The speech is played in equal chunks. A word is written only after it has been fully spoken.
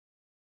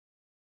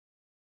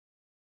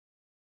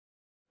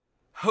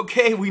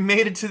Okay, we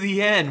made it to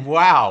the end.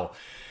 Wow.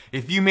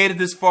 If you made it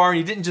this far and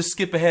you didn't just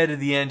skip ahead to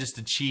the end just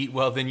to cheat,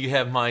 well, then you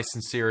have my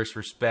sincerest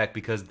respect,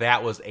 because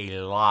that was a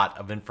lot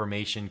of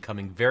information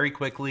coming very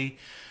quickly.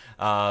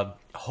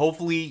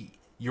 Hopefully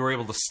you were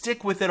able to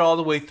stick with it all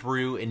the way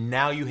through, and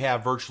now you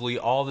have virtually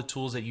all the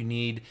tools that you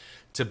need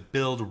to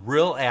build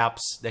real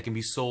apps that can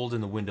be sold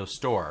in the Windows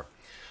Store.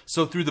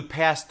 So through the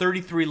past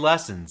 33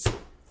 lessons,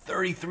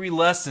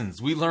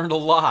 we learned a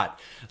lot.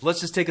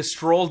 Let's just take a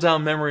stroll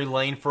down memory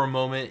lane for a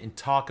moment and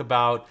talk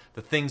about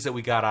the things that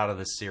we got out of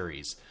this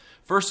series.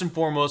 First and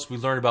foremost, we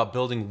learned about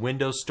building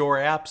Windows Store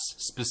apps,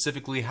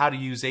 specifically how to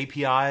use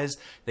APIs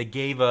that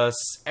gave us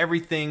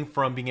everything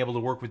from being able to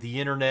work with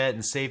the internet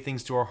and save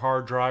things to our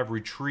hard drive,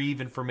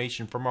 retrieve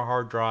information from our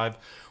hard drive,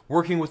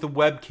 working with the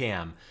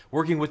webcam,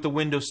 working with the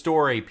Windows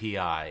Store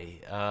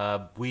API.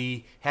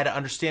 We had to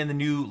understand the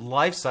new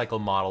lifecycle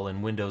model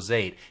in Windows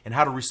 8 and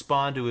how to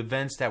respond to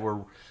events that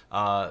were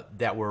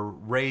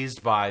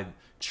raised by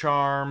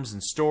charms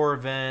and store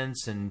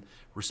events, and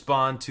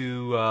respond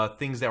to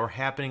things that were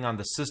happening on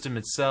the system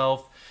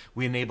itself.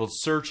 We enabled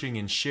searching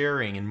and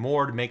sharing and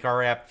more to make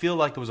our app feel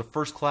like it was a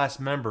first-class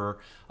member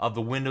of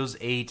the Windows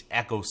 8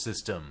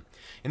 ecosystem.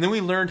 And then we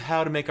learned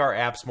how to make our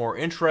apps more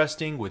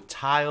interesting with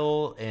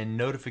tile and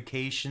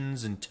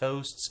notifications and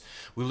toasts.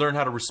 We learned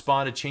how to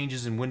respond to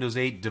changes in Windows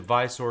 8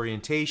 device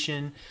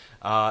orientation.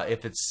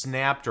 If it's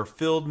snapped or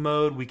filled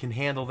mode, we can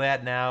handle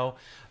that now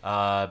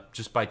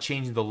just by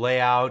changing the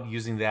layout,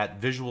 using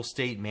that Visual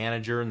State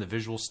Manager and the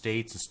visual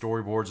states and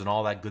storyboards and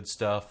all that good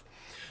stuff.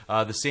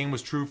 The same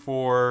was true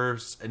for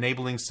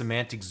enabling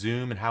semantic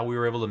zoom and how we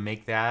were able to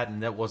make that,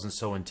 and that wasn't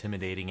so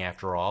intimidating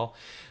after all.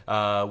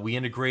 We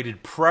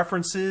integrated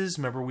preferences.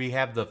 Remember, we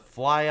have the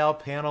flyout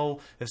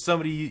panel. If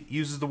somebody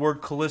uses the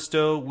word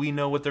Callisto, we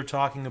know what they're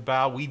talking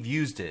about. We've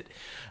used it.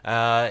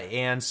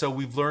 And so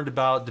we've learned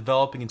about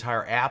developing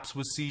entire apps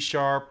with C#.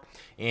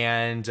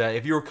 And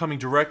if you were coming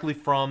directly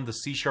from the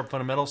C#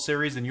 Fundamental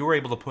series, then you were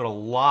able to put a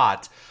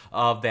lot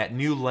of that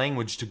new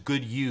language to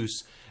good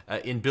use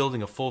in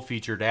building a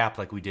full-featured app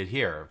like we did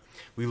here.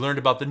 We learned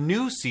about the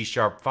new C#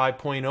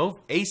 5.0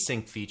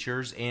 async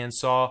features and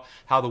saw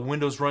how the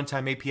Windows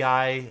Runtime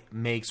API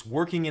makes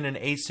working in an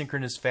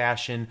asynchronous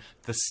fashion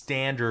the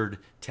standard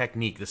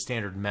technique, the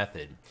standard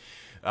method.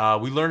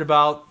 We learned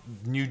about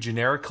new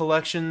generic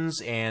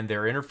collections and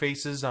their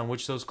interfaces on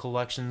which those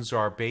collections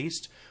are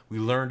based. We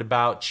learned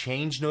about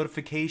change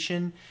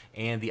notification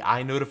and the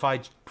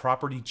iNotify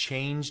property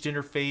changed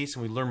interface,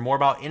 and we learned more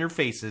about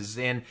interfaces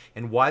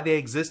and why they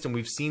exist, and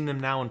we've seen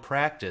them now in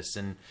practice,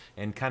 and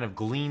kind of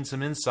gleaned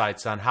some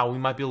insights on how we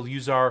might be able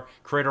to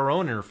create our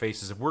own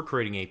interfaces if we're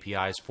creating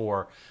APIs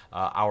for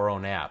our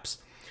own apps.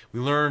 We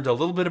learned a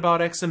little bit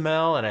about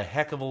XML and a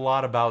heck of a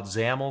lot about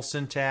XAML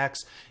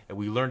syntax. And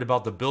we learned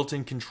about the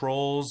built-in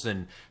controls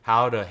and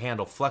how to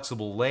handle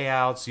flexible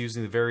layouts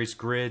using the various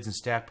grids and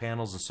stack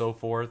panels and so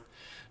forth.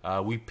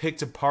 We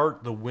picked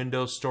apart the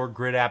Windows Store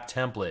Grid App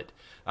template.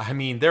 I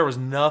mean, there was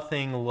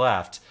nothing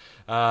left.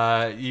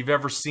 You've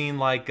ever seen,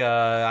 like,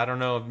 I don't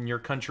know in your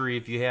country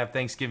if you have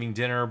Thanksgiving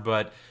dinner,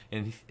 but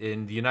in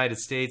the United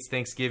States,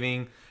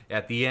 Thanksgiving,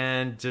 at the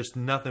end, just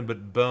nothing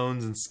but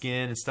bones and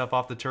skin and stuff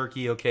off the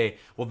turkey. Okay,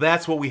 well,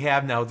 that's what we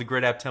have now with the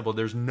Grid App template.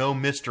 There's no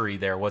mystery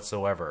there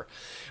whatsoever.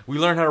 We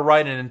learned how to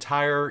write an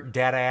entire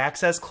data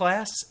access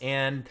class,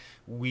 and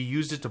we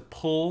used it to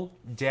pull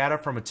data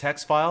from a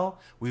text file.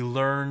 We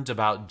learned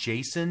about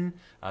JSON,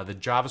 the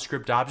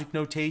JavaScript object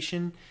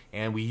notation,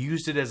 and we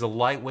used it as a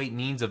lightweight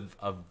means of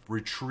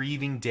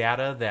retrieving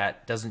data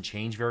that doesn't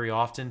change very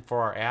often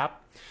for our app.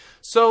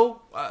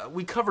 So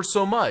we covered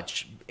so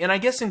much, and I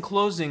guess in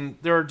closing,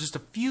 there are just a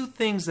few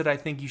things that I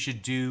think you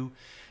should do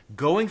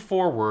going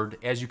forward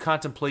as you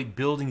contemplate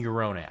building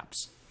your own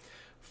apps.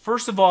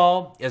 First of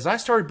all, as I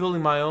started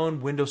building my own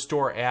Windows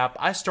Store app,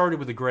 I started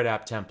with a Grid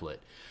App template.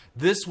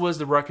 This was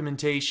the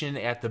recommendation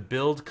at the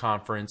Build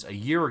conference a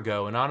year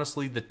ago, and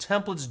honestly, the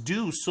templates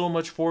do so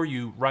much for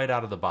you right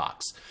out of the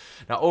box.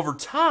 Now, over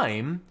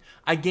time,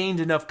 I gained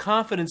enough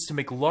confidence to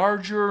make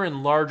larger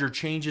and larger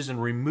changes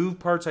and remove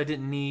parts I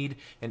didn't need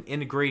and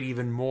integrate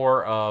even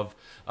more of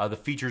the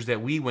features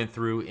that we went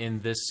through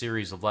in this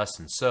series of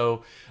lessons.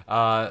 So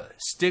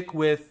stick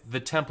with the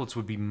templates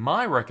would be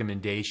my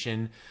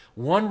recommendation.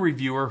 One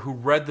reviewer who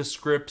read the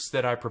scripts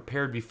that I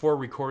prepared before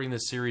recording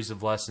this series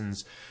of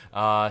lessons,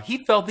 he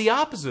felt the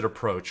opposite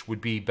approach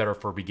would be better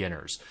for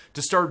beginners.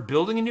 To start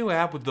building a new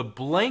app with the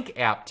blank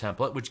app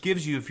template, which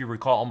gives you, if you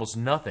recall, almost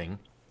nothing,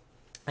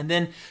 and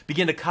then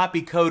begin to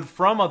copy code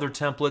from other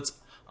templates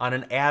on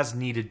an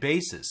as-needed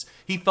basis.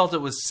 He felt it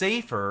was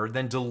safer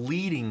than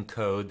deleting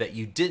code that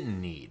you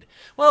didn't need.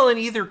 Well, in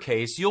either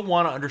case, you'll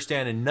want to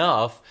understand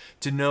enough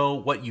to know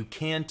what you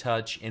can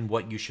touch and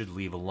what you should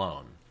leave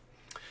alone.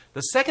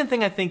 The second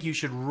thing I think you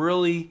should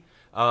really,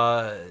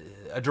 a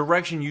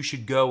direction you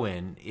should go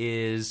in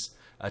is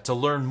to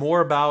learn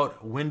more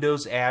about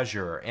Windows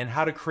Azure and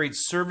how to create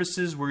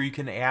services where you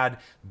can add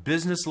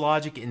business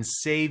logic and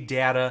save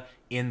data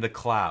in the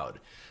cloud.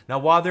 Now,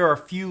 while there are a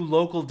few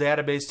local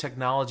database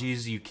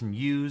technologies you can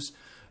use,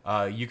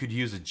 You could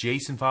use a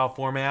JSON file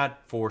format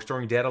for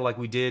storing data like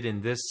we did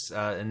in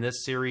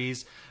this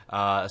series,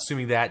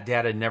 assuming that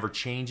data never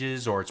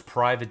changes or it's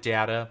private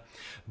data.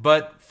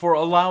 But for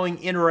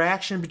allowing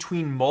interaction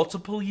between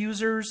multiple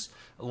users,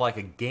 like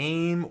a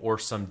game or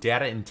some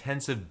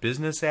data-intensive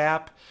business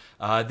app,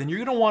 then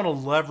you're going to want to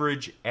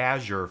leverage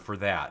Azure for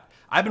that.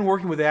 I've been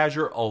working with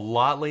Azure a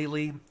lot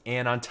lately,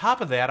 and on top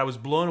of that, I was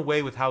blown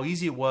away with how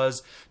easy it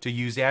was to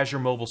use Azure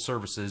Mobile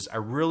Services. I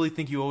really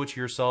think you owe it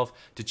to yourself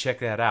to check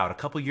that out. A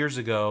couple years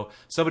ago,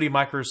 somebody at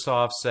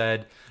Microsoft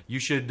said you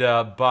should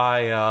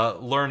buy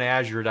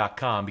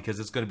LearnAzure.com because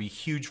it's going to be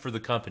huge for the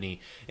company.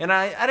 And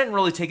I didn't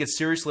really take it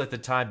seriously at the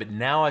time, but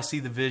now I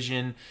see the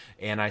vision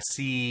and I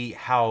see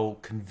how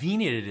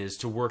convenient it is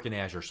to work in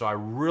Azure. So I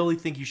really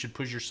think you should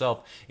push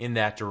yourself in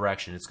that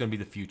direction. It's going to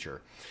be the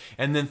future.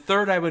 And then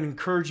third, I would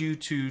encourage you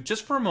to,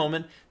 just for a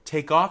moment,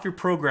 take off your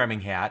programming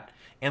hat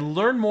and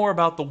learn more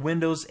about the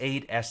Windows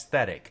 8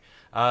 aesthetic,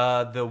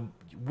 the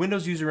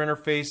Windows user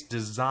interface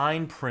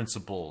design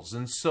principles,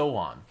 and so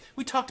on.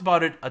 We talked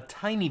about it a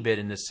tiny bit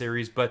in this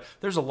series, but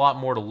there's a lot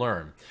more to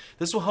learn.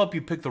 This will help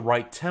you pick the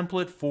right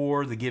template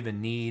for the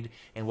given need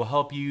and will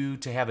help you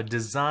to have a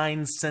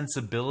design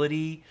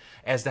sensibility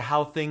as to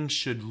how things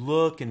should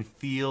look and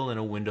feel in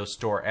a Windows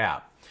Store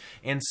app.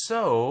 And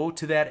so,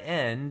 to that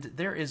end,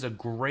 there is a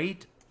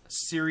great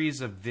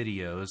series of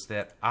videos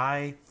that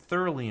I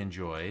thoroughly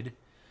enjoyed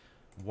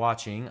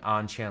watching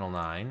on Channel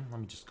 9. Let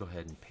me just go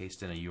ahead and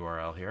paste in a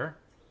URL here.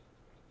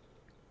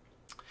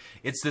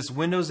 It's this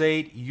Windows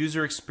 8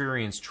 user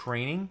experience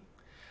training.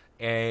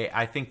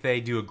 I think they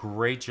do a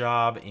great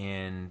job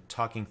in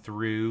talking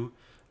through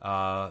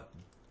the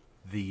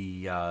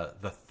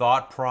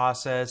thought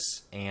process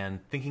and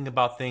thinking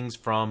about things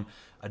from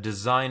a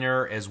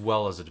designer as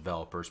well as a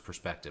developer's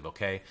perspective,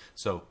 okay?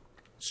 So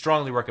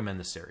strongly recommend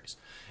this series.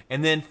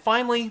 And then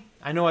finally,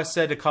 I know I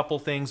said a couple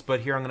things,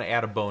 but here I'm going to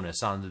add a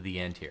bonus onto the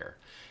end here.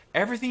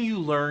 Everything you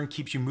learn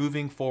keeps you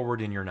moving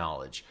forward in your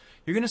knowledge.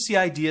 You're going to see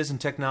ideas and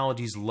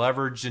technologies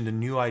leveraged into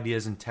new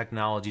ideas and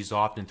technologies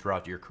often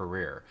throughout your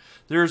career.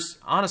 There's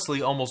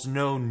honestly almost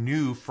no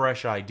new,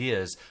 fresh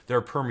ideas. There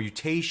are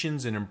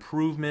permutations and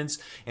improvements,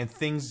 and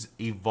things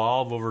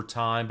evolve over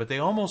time, but they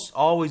almost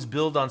always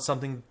build on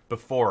something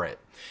before it.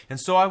 And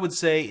so I would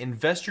say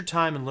invest your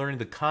time in learning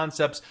the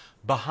concepts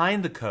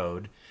behind the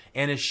code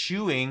and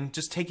eschewing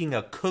just taking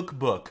a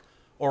cookbook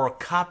or a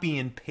copy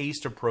and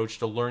paste approach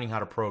to learning how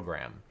to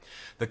program.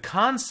 The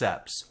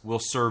concepts will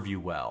serve you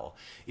well.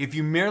 If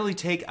you merely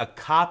take a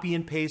copy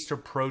and paste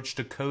approach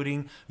to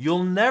coding,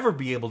 you'll never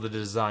be able to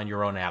design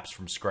your own apps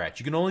from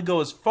scratch. You can only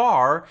go as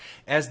far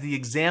as the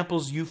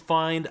examples you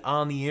find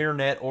on the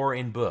internet or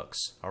in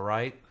books, all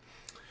right?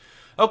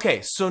 Okay,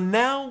 so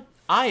now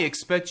I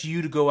expect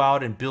you to go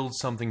out and build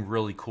something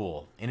really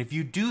cool. And if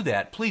you do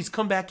that, please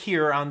come back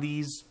here on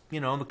these,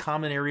 in the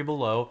comment area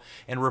below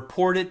and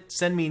report it.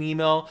 Send me an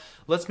email.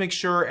 Let's make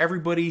sure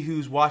everybody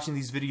who's watching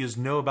these videos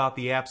know about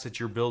the apps that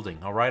you're building,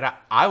 all right?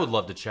 I would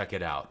love to check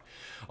it out.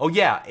 Oh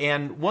yeah,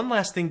 and one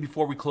last thing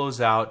before we close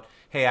out.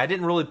 Hey, I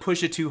didn't really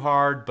push it too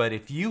hard, but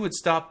if you would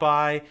stop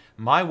by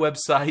my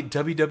website,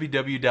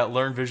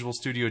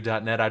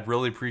 www.learnvisualstudio.net, I'd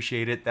really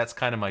appreciate it. That's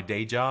kind of my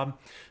day job.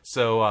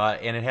 So,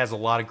 and it has a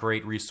lot of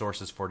great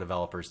resources for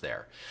developers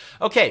there.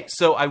 Okay,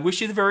 so I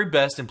wish you the very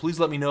best, and please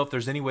let me know if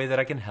there's any way that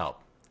I can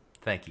help.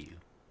 Thank you.